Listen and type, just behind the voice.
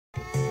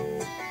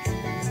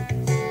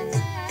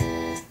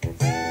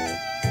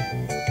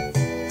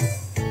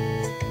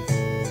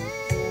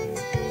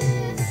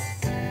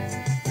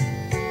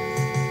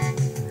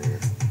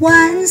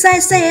Once I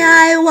say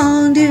I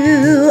want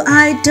you,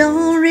 I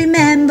don't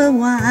remember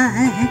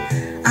why.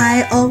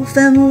 I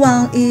often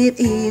want if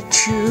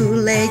it's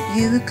true that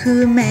you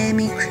could make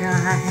me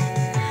cry.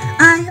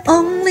 I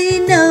only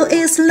know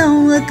it's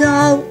long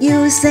ago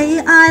you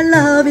say I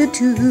love you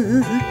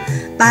too.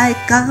 But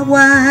got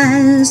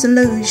one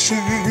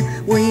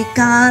solution, we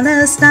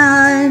gotta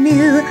start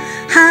new.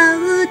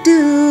 How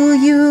do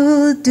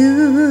you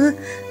do?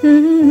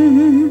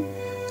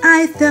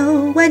 I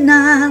thought when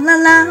la la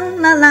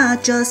la la,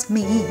 just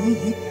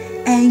me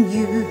and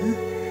you,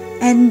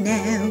 and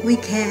now we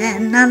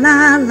can la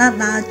la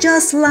la,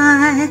 just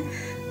like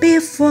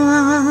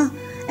before.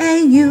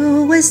 And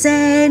you will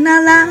say la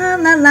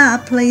la la,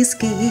 please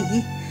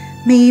give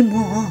me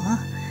more.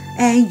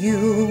 And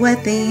you will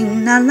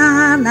think la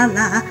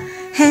la,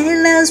 hey,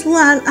 that's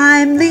what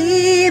I'm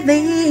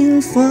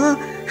living for.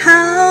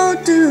 How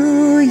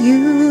do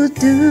you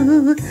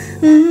do?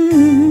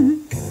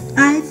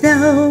 I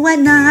thought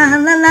when la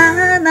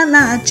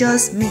la,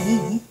 just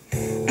me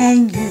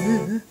and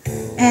you,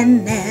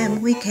 and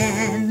then we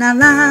can la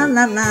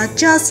la,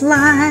 just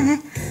like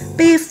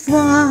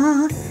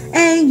before.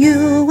 And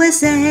you will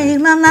say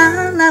la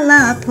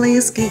la,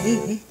 please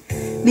give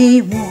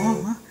me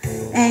more.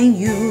 And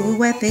you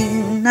will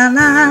think la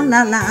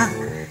la,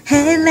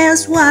 hey,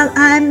 that's what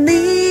I'm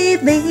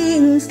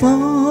living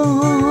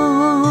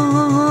for.